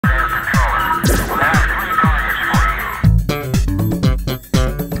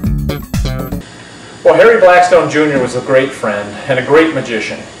Harry Blackstone Jr. was a great friend and a great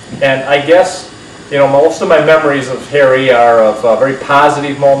magician. And I guess, you know, most of my memories of Harry are of very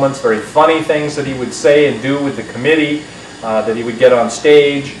positive moments, very funny things that he would say and do with the committee, that he would get on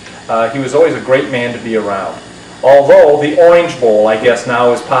stage. He was always a great man to be around. Although the Orange Bowl, I guess,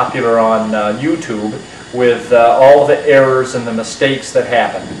 now is popular on YouTube with all the errors and the mistakes that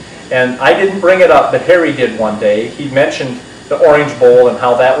happened. And I didn't bring it up, but Harry did one day. He mentioned the Orange Bowl and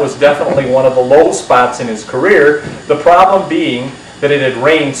how that was definitely one of the low spots in his career. The problem being that it had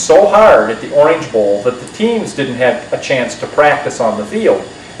rained so hard at the Orange Bowl that the teams didn't have a chance to practice on the field.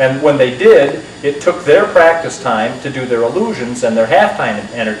 And when they did, it took their practice time to do their illusions and their halftime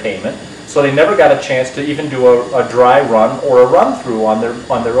entertainment, so they never got a chance to even do a dry run or a run-through on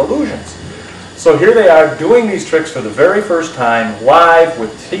their illusions. So here they are doing these tricks for the very first time, live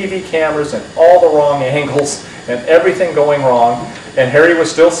with TV cameras and all the wrong angles and everything going wrong. And Harry was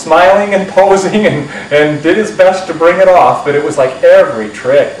still smiling and posing and did his best to bring it off, but it was like every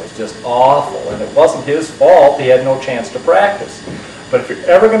trick was just awful, and it wasn't his fault. He had no chance to practice. But if you're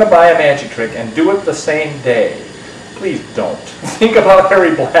ever going to buy a magic trick and do it the same day, please don't. Think about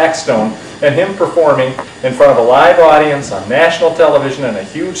Harry Blackstone and him performing in front of a live audience on national television in a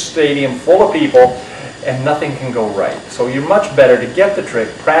huge stadium full of people, and nothing can go right. So you're much better to get the trick,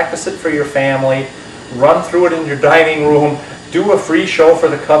 practice it for your family, run through it in your dining room, do a free show for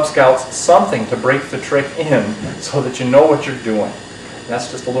the Cub Scouts, something to break the trick in so that you know what you're doing. And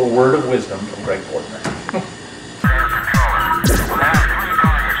that's just a little word of wisdom from Greg Bordner.